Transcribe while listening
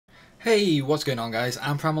Hey, what's going on guys?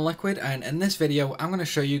 I'm Primal Liquid, and in this video I'm going to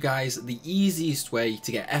show you guys the easiest way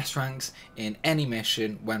to get S ranks in any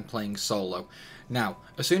mission when playing solo. Now,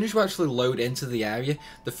 as soon as you actually load into the area,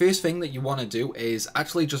 the first thing that you want to do is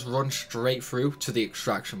actually just run straight through to the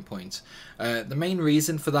extraction point. The main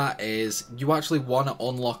reason for that is you actually want to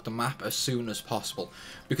unlock the map as soon as possible,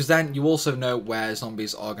 because then you also know where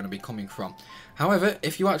zombies are going to be coming from. However,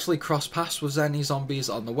 if you actually cross paths with any zombies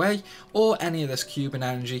on the way, or any of this Cuban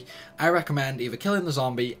energy, I recommend either killing the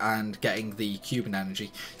zombie and getting the Cuban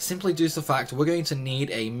energy, simply due to the fact we're going to need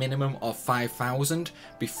a minimum of 5,000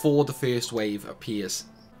 before the first wave appears.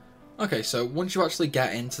 Okay, so once you actually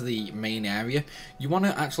get into the main area, you want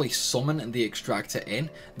to actually summon the extractor in.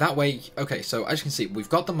 That way, okay, so as you can see, we've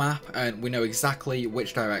got the map and we know exactly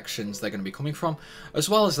which directions they're going to be coming from. As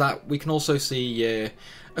well as that, we can also see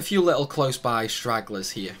a few little close by stragglers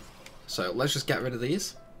here. So let's just get rid of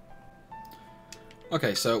these.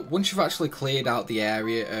 Okay, so once you've actually cleared out the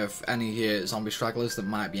area of any zombie stragglers that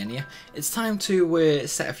might be in here, it's time to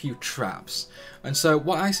set a few traps. And so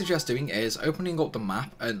what I suggest doing is opening up the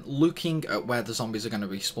map and looking at where the zombies are going to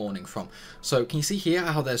be spawning from. So can you see here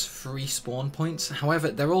how there's 3 spawn points? However,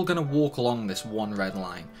 they're all going to walk along this one red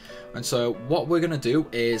line. And so what we're going to do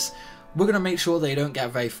is we're going to make sure they don't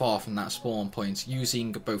get very far from that spawn point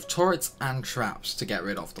using both turrets and traps to get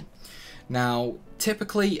rid of them. Now,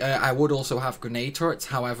 typically I would also have grenade turrets,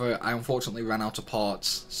 however I unfortunately ran out of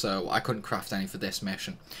parts, so I couldn't craft any for this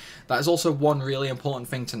mission. That is also one really important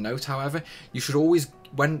thing to note, however. You should always,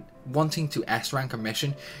 when wanting to S rank a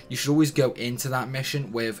mission, you should always go into that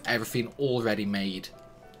mission with everything already made.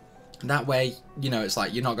 That way, you know, it's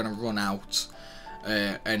like you're not going to run out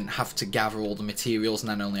and have to gather all the materials and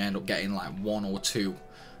then only end up getting like 1 or 2.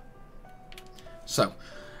 So,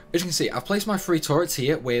 as you can see, I've placed my 3 turrets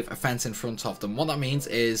here with a fence in front of them. What that means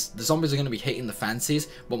is the zombies are going to be hitting the fences,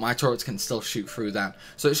 but my turrets can still shoot through them.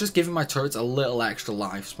 So it's just giving my turrets a little extra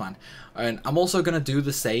lifespan. And I'm also going to do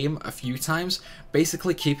the same a few times,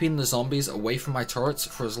 basically keeping the zombies away from my turrets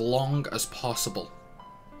for as long as possible.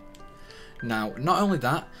 Now, not only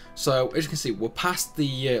that, so as you can see, we're past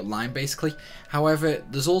the line basically. However,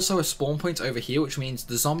 there's also a spawn point over here, which means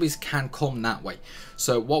the zombies can come that way.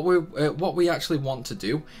 So what we actually want to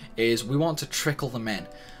do is we want to trickle them in.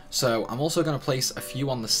 So I'm also going to place a few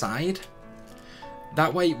on the side.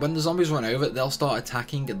 That way, when the zombies run over, they'll start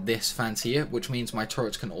attacking this fence here, which means my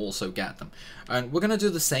turrets can also get them. And we're going to do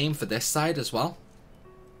the same for this side as well.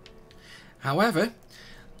 However,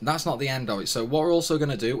 that's not the end of it. So what we're also going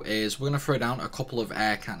to do is we're going to throw down a couple of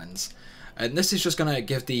air cannons. And this is just going to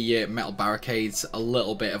give the metal barricades a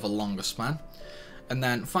little bit of a longer span. And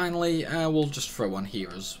then finally, we'll just throw one here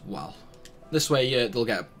as well. This way they'll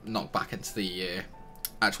get knocked back into the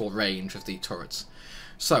actual range of the turrets.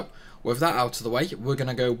 So, with that out of the way, we're going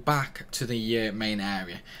to go back to the main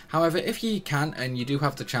area. However, if you can and you do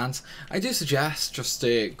have the chance, I do suggest just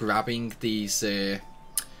grabbing these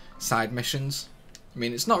side missions. I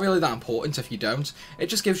mean, it's not really that important if you don't. It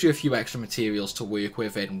just gives you a few extra materials to work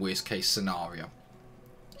with in worst case scenario.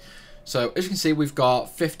 So, as you can see, we've got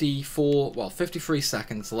 53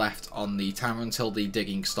 seconds left on the timer until the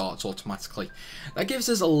digging starts automatically. That gives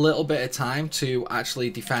us a little bit of time to actually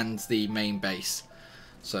defend the main base.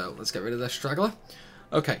 So, let's get rid of this straggler.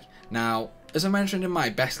 Okay, now, as I mentioned in my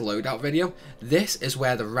best loadout video, this is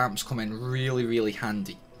where the ramps come in really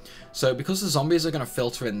handy. So, because the zombies are going to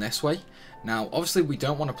filter in this way, now, obviously, we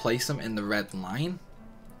don't want to place them in the red line.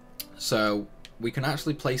 So, we can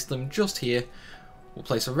actually place them just here. We'll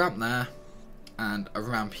place a ramp there and a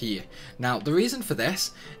ramp here. Now, the reason for this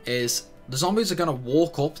is the zombies are going to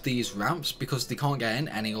walk up these ramps because they can't get in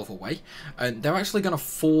any other way. And they're actually going to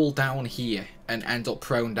fall down here and end up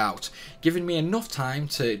proned out, giving me enough time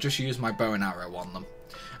to just use my bow and arrow on them.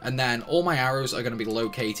 And then all my arrows are going to be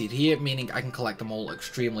located here, meaning I can collect them all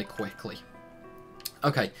extremely quickly.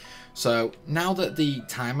 Okay, so now that the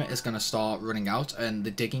timer is going to start running out and the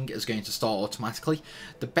digging is going to start automatically,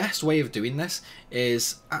 the best way of doing this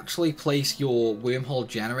is actually place your wormhole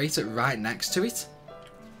generator right next to it.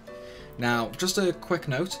 Now, just a quick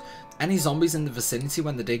note, any zombies in the vicinity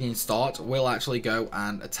when the digging starts will actually go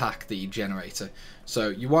and attack the generator. So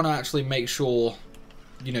you want to actually make sure,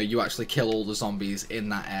 you know, you actually kill all the zombies in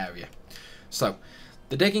that area. So,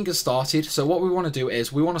 the digging has started, so what we want to do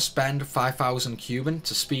is we want to spend 5,000 Cuban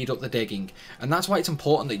to speed up the digging. And that's why it's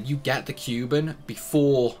important that you get the Cuban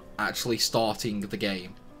before actually starting the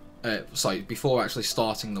game. Before actually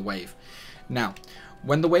starting the wave. Now,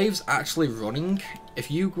 when the wave's actually running,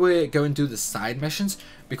 if you go and do the side missions,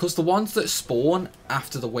 because the ones that spawn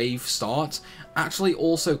after the wave starts actually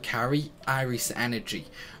also carry Iris energy,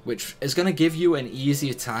 which is going to give you an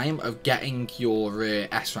easier time of getting your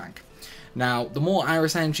S rank. Now, the more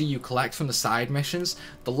Iris energy you collect from the side missions,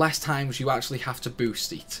 the less times you actually have to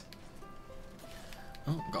boost it.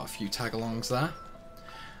 Oh, got a few tag-alongs there.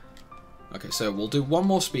 Okay, so we'll do one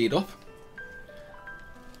more speed up.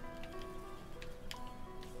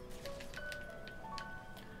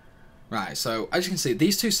 Right, so as you can see,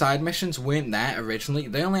 these two side missions weren't there originally.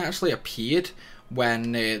 They only actually appeared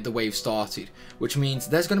when the wave started, which means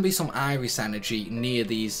there's going to be some Iris energy near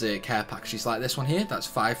these care packages, like this one here. That's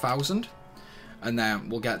 5,000, and then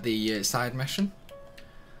we'll get the side mission,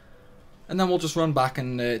 and then we'll just run back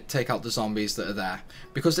and take out the zombies that are there.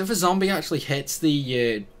 Because if a zombie actually hits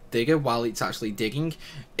the digger while it's actually digging,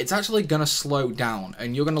 it's actually going to slow down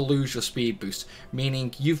and you're going to lose your speed boost,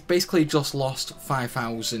 meaning you've basically just lost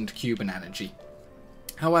 5,000 Cuban energy.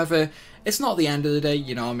 However, it's not the end of the day,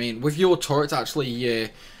 you know what I mean? With your turrets actually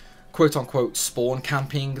quote-unquote spawn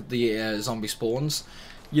camping the zombie spawns,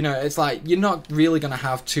 you know, it's like you're not really going to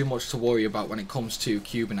have too much to worry about when it comes to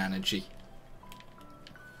Cuban energy.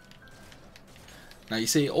 Now you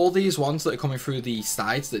see, all these ones that are coming through the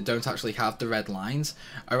sides that don't actually have the red lines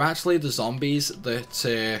are actually the zombies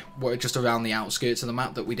that were just around the outskirts of the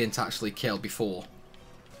map that we didn't actually kill before.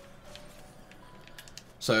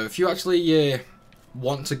 So if you actually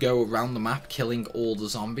want to go around the map killing all the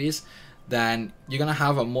zombies, then you're going to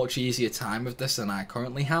have a much easier time with this than I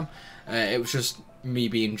currently have. It was just me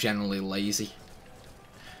being generally lazy.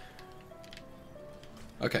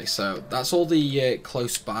 Okay, so that's all the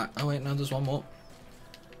close by... Oh wait, no, there's one more.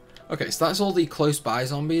 Okay, so that's all the close by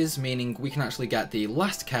zombies, meaning we can actually get the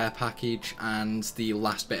last care package and the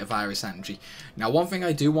last bit of Iris energy. Now, one thing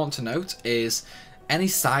I do want to note is any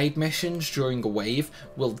side missions during a wave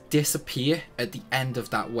will disappear at the end of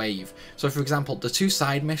that wave. So, for example, the two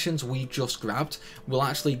side missions we just grabbed will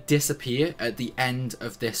actually disappear at the end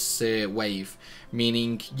of this wave,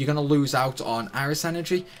 meaning you're going to lose out on Iris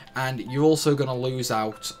energy, and you're also going to lose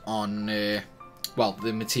out on, well,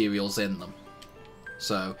 the materials in them.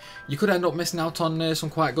 So you could end up missing out on some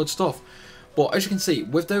quite good stuff. But as you can see,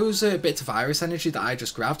 with those bits of Iris energy that I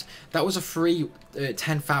just grabbed, that was a free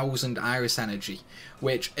 10,000 Iris energy,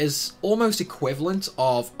 which is almost equivalent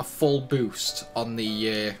of a full boost on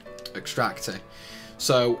the extractor.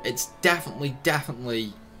 So it's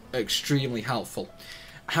definitely extremely helpful.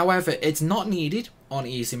 However, it's not needed on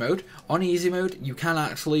easy mode. On easy mode, you can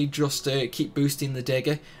actually just keep boosting the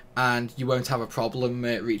digger and you won't have a problem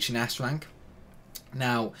reaching S rank.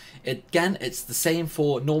 Now, again, it's the same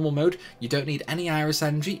for normal mode. You don't need any Iris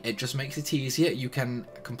energy, it just makes it easier. You can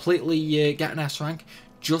completely get an S rank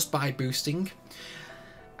just by boosting.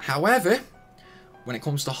 However, when it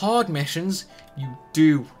comes to hard missions, you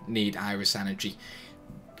do need Iris energy.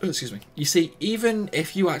 Oh, excuse me. You see, even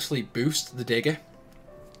if you actually boost the digger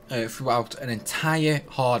throughout an entire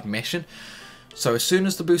hard mission, so as soon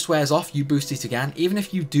as the boost wears off, you boost it again. Even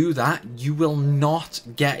if you do that, you will not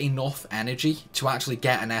get enough energy to actually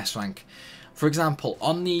get an S rank. For example,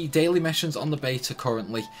 on the daily missions on the beta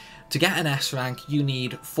currently, to get an S rank, you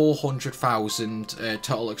need 400,000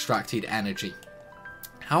 total extracted energy.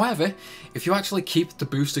 However, if you actually keep the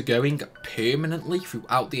booster going permanently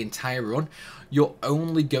throughout the entire run, you're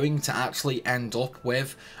only going to actually end up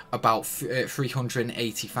with about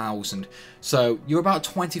 380,000. So you're about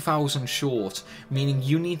 20,000 short, meaning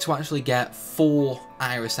you need to actually get 4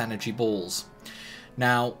 Iris energy balls.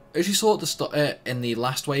 Now, as you saw at in the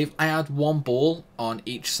last wave, I had 1 ball on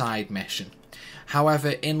each side mission. However,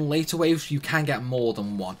 in later waves, you can get more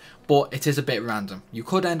than 1, but it is a bit random. You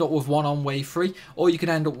could end up with 1 on wave 3, or you could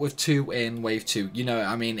end up with 2 in wave 2. You know,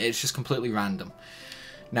 I mean, it's just completely random.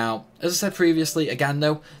 Now, as I said previously, again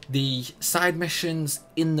though, the side missions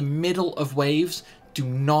in the middle of waves do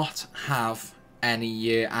not have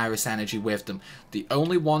any Iris energy with them. The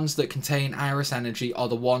only ones that contain Iris energy are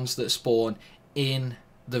the ones that spawn in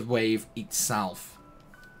the wave itself.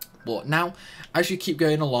 But now, as you keep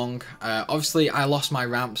going along, obviously I lost my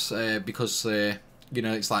ramps because, you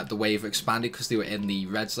know, it's like the wave expanded because they were in the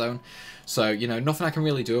red zone. So, you know, nothing I can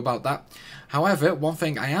really do about that. However, one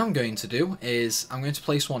thing I am going to do is I'm going to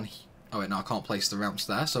place one... Oh, wait, no, I can't place the ramps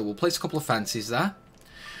there. So we'll place a couple of fences there.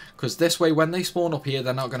 Because this way, when they spawn up here,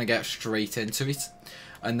 they're not going to get straight into it.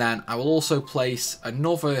 And then I will also place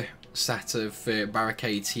another set of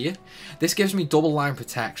barricades here. This gives me double line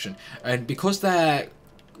protection. And because they're...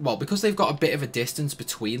 Well, because they've got a bit of a distance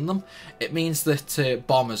between them, it means that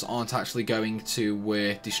bombers aren't actually going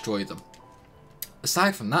to destroy them.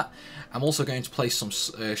 aside from that, I'm also going to place some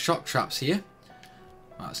shock traps here.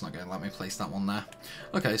 Oh, it's not going to let me place that one there.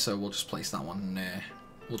 Okay, so we'll just place that one,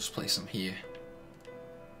 we'll just place them here.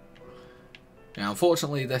 Now,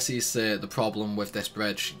 unfortunately, this is the problem with this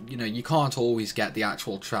bridge. You know, you can't always get the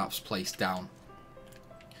actual traps placed down.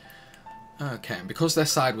 Okay, and because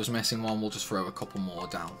this side was missing one, we'll just throw a couple more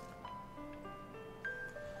down.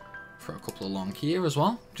 Throw a couple along here as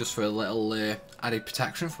well, just for a little added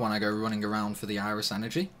protection for when I go running around for the Iris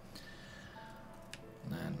Energy.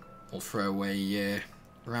 And then we'll throw a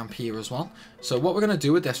ramp here as well. So what we're going to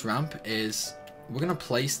do with this ramp is we're going to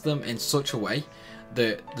place them in such a way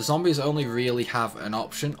that the zombies only really have an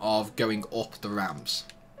option of going up the ramps.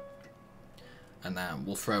 And then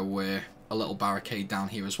we'll throw a little barricade down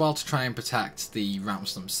here as well to try and protect the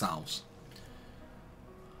ramps themselves.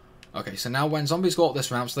 Okay, so now when zombies go up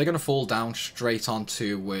this ramp, so they're going to fall down straight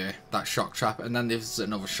onto that shock trap, and then there's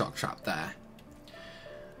another shock trap there.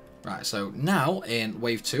 Right, so now in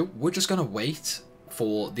wave 2, we're just going to wait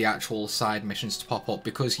for the actual side missions to pop up,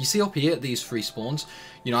 because you see up here these 3 spawns,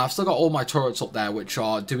 you know, I've still got all my turrets up there which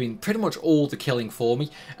are doing pretty much all the killing for me,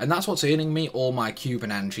 and that's what's earning me all my cube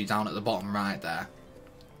and energy down at the bottom right there.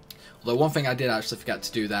 Although one thing I did actually forget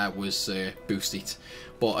to do there was boost it.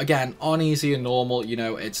 But again, on easy and normal, you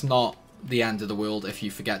know, it's not the end of the world if you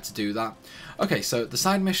forget to do that. Okay, so the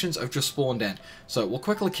side missions have just spawned in. So we'll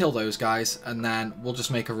quickly kill those guys and then we'll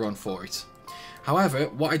just make a run for it. However,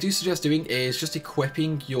 what I do suggest doing is just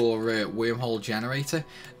equipping your wormhole generator.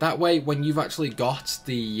 That way, when you've actually got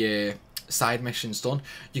the side missions done,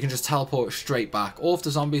 you can just teleport straight back. Or if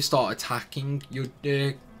the zombies start attacking your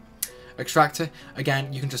extractor,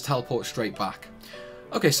 again, you can just teleport straight back.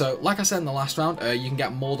 Okay, so like I said in the last round, you can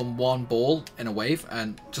get more than 1 ball in a wave,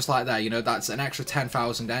 and just like that, you know, that's an extra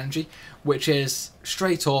 10,000 energy, which is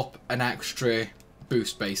straight up an extra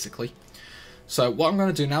boost, basically. So what I'm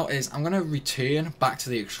going to do now is I'm going to return back to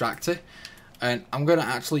the extractor, and I'm going to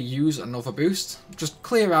actually use another boost. Just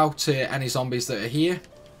clear out any zombies that are here.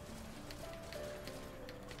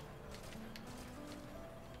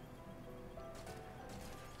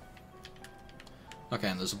 Okay,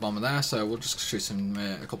 and there's a bomber there, so we'll just shoot him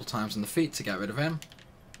a couple times in the feet to get rid of him.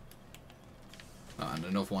 Oh, and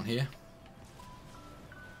another one here.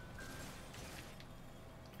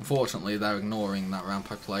 Unfortunately, they're ignoring that ramp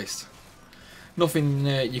I placed. Nothing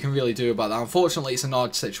you can really do about that. Unfortunately, it's an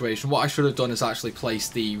odd situation. What I should have done is actually place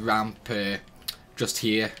the ramp just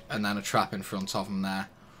here, and then a trap in front of them there.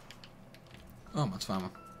 Oh, that's fine.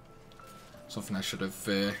 Something I should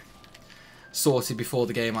have sorted before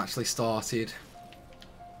the game actually started.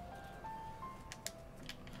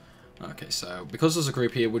 Okay, so because there's a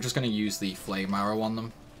group here, we're just going to use the flame arrow on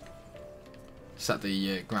them. Set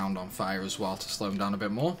the ground on fire as well to slow them down a bit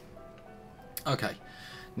more. Okay,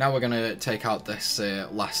 now we're going to take out this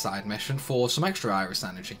last side mission for some extra Iris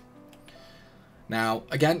energy. Now,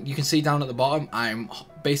 again, you can see down at the bottom, I'm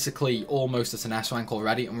basically almost at an S rank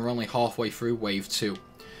already, and we're only halfway through wave 2.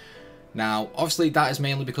 Now, obviously, that is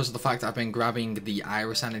mainly because of the fact that I've been grabbing the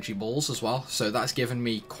Iris energy balls as well, so that's given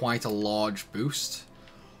me quite a large boost.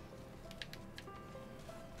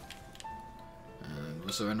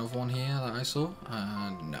 Was there another one here that I saw?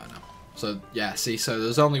 No. So, yeah, see, so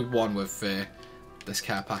there's only one with this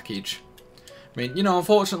care package. I mean, you know,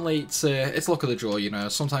 unfortunately, it's luck of the draw, you know.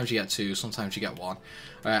 Sometimes you get 2, sometimes you get 1.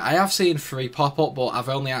 I have seen 3 pop up, but I've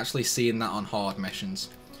only actually seen that on hard missions.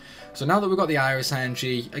 So now that we've got the Iris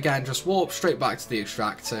energy, again, just warp straight back to the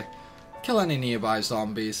extractor, kill any nearby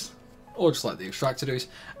zombies, or just let the extractor do it,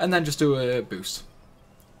 and then just do a boost.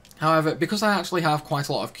 However, because I actually have quite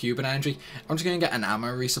a lot of cube and energy, I'm just going to get an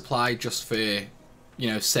ammo resupply just for, you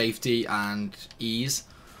know, safety and ease.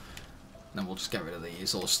 And then we'll just get rid of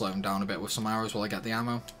these, or slow them down a bit with some arrows while I get the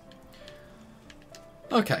ammo.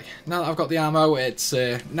 Okay, now that I've got the ammo,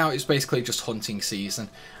 now it's basically just hunting season.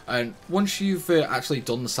 And once you've actually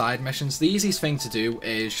done the side missions, the easiest thing to do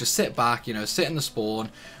is just sit back, you know, sit in the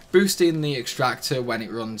spawn, boosting the extractor when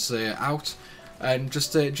it runs out, and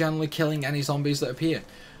just generally killing any zombies that appear.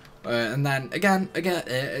 And then again,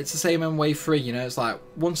 it's the same in wave 3. You know, it's like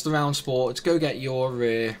once the round sports, go get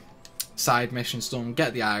your side missions done,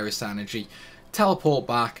 get the Iris energy, teleport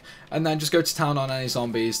back, and then just go to town on any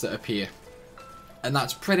zombies that appear. And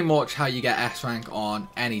that's pretty much how you get S rank on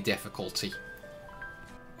any difficulty.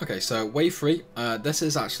 Okay, so wave 3, this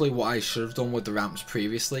is actually what I should have done with the ramps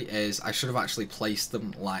previously, is I should have actually placed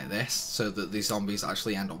them like this, so that the zombies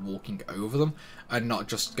actually end up walking over them, and not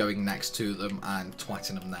just going next to them and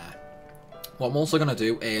twatting them there. What I'm also going to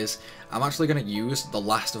do is, I'm actually going to use the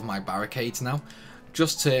last of my barricades now,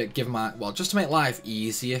 just to give just to make life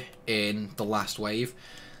easier in the last wave.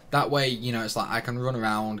 That way, you know, it's like I can run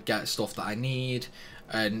around, get stuff that I need,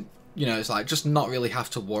 and you know, it's like just not really have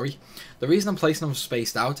to worry. The reason I'm placing them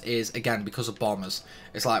spaced out is, again, because of bombers.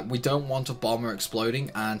 It's like we don't want a bomber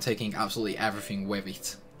exploding and taking absolutely everything with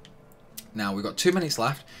it. Now, we've got 2 minutes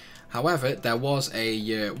left. However, there was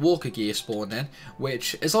a walker gear spawned in,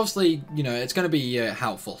 which is obviously, you know, it's going to be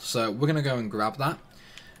helpful. So we're going to go and grab that.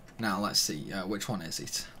 Now, let's see, which one is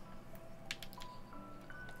it?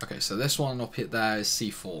 Okay, so this one up here there is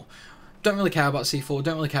C4. Don't really care about C4,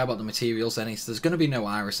 don't really care about the materials in it, so there's going to be no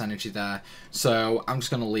iris energy there, so I'm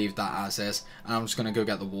just going to leave that as is, and I'm just going to go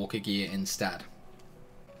get the walker gear instead.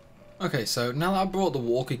 Okay, so now that I brought the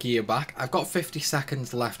walker gear back, I've got 50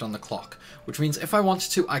 seconds left on the clock, which means if I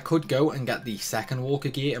wanted to, I could go and get the second walker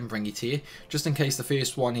gear and bring it here, just in case the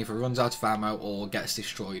first one either runs out of ammo or gets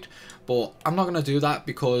destroyed. But I'm not going to do that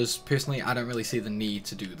because, personally, I don't really see the need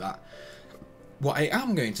to do that. What I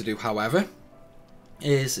am going to do, however,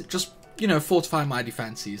 is just, you know, fortify my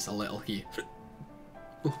defences a little here.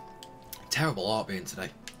 Ooh, terrible heartbeat today.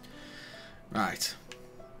 Right.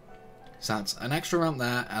 So that's an extra ramp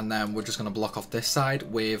there, and then we're just going to block off this side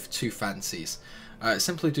with 2 fences.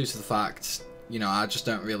 Simply due to the fact, you know, I just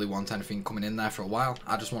don't really want anything coming in there for a while.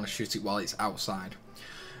 I just want to shoot it while it's outside.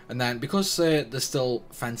 And then because there's still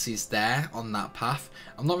fences there on that path,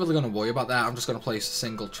 I'm not really going to worry about that. I'm just going to place a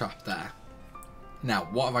single trap there. Now,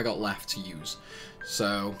 what have I got left to use?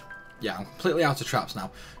 So, yeah, I'm completely out of traps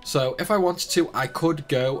now. So, if I wanted to, I could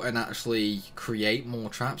go and actually create more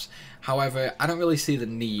traps. However, I don't really see the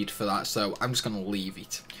need for that, so I'm just going to leave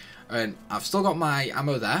it. And I've still got my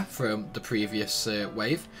ammo there from the previous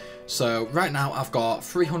wave. So, right now, I've got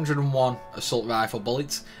 301 assault rifle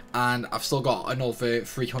bullets, and I've still got another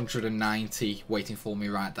 390 waiting for me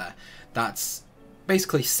right there. That's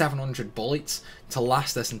basically 700 bullets to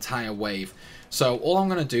last this entire wave. So all I'm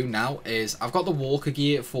going to do now is, I've got the walker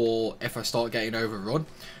gear for if I start getting overrun,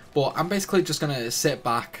 but I'm basically just going to sit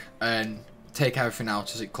back and take everything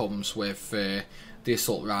out as it comes with the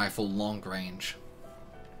assault rifle long range.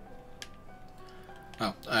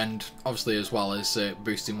 Oh, and obviously as well as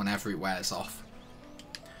boosting whenever it wears off.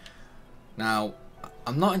 Now,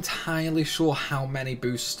 I'm not entirely sure how many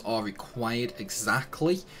boosts are required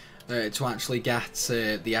exactly to actually get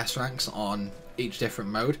the S ranks on each different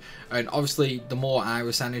mode, and obviously the more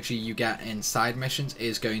iris energy you get in side missions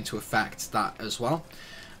is going to affect that as well.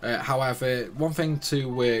 However, one thing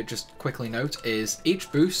to just quickly note is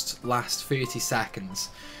each boost lasts 30 seconds,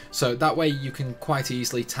 so that way you can quite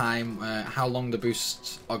easily time how long the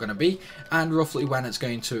boosts are going to be and roughly when it's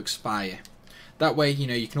going to expire. That way, you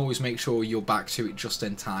know, you can always make sure you're back to it just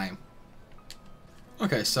in time.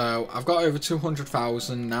 Okay, so I've got over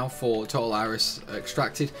 200,000 now for total iris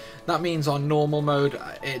extracted. That means on normal mode,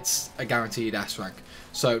 it's a guaranteed S rank.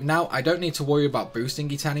 So now I don't need to worry about boosting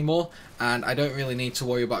it anymore, and I don't really need to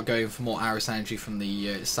worry about going for more iris energy from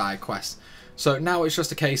the side quest. So now it's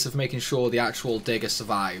just a case of making sure the actual digger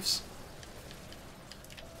survives.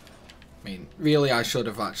 I mean, really I should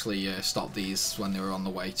have actually stopped these when they were on the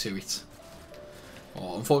way to it.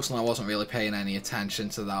 Well, unfortunately I wasn't really paying any attention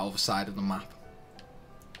to that other side of the map.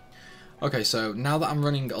 Okay, so now that I'm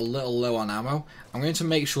running a little low on ammo, I'm going to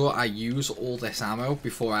make sure I use all this ammo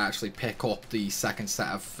before I actually pick up the second set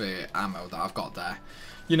of ammo that I've got there.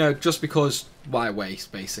 You know, just because, why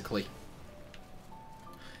waste, basically.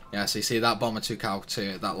 Yeah, so you see that bomber took out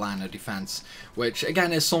that line of defense, which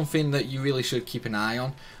again is something that you really should keep an eye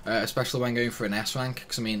on, especially when going for an S rank,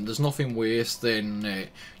 because I mean, there's nothing worse than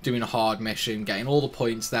doing a hard mission, getting all the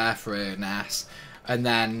points there for an S, and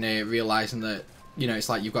then realising that, you know, it's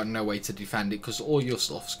like you've got no way to defend it because all your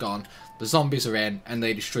stuff's gone, the zombies are in, and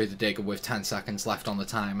they destroy the digger with 10 seconds left on the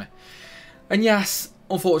timer. And yes,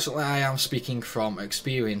 unfortunately I am speaking from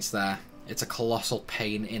experience there. It's a colossal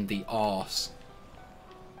pain in the arse.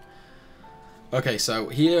 Okay, so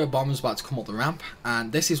here a bomber's about to come up the ramp,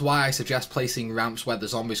 and this is why I suggest placing ramps where the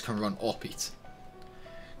zombies can run up it.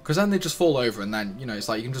 Because then they just fall over, and then, you know, it's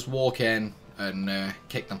like you can just walk in and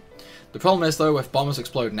kick them. The problem is, though, if bombers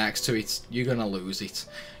explode next to it, you're going to lose it.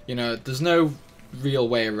 You know, there's no real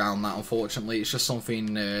way around that, unfortunately. It's just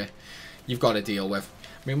something you've got to deal with.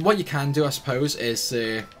 I mean, what you can do, I suppose, is,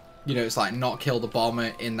 you know, it's like not kill the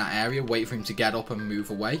bomber in that area, wait for him to get up and move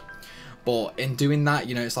away. But in doing that,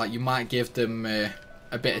 you know, it's like you might give them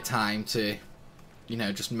a bit of time to, you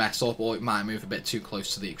know, just mess up, or it might move a bit too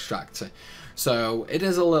close to the extractor. So it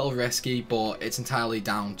is a little risky, but it's entirely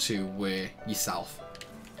down to yourself.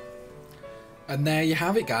 And there you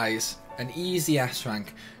have it, guys. An easy S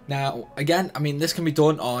rank. Now, again, I mean, this can be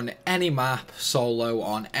done on any map, solo,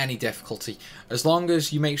 on any difficulty. As long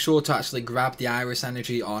as you make sure to actually grab the Iris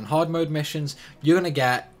Energy on hard mode missions, you're going to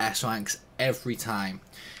get S ranks every time.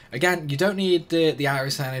 Again, you don't need the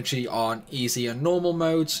Iris Energy on easy and normal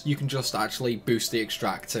modes. You can just actually boost the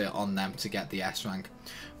extractor on them to get the S rank.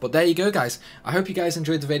 But there you go, guys. I hope you guys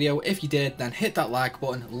enjoyed the video. If you did, then hit that like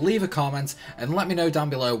button, leave a comment, and let me know down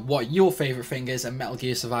below what your favourite thing is in Metal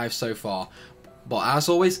Gear Survive so far. But as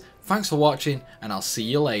always, thanks for watching, and I'll see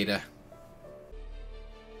you later.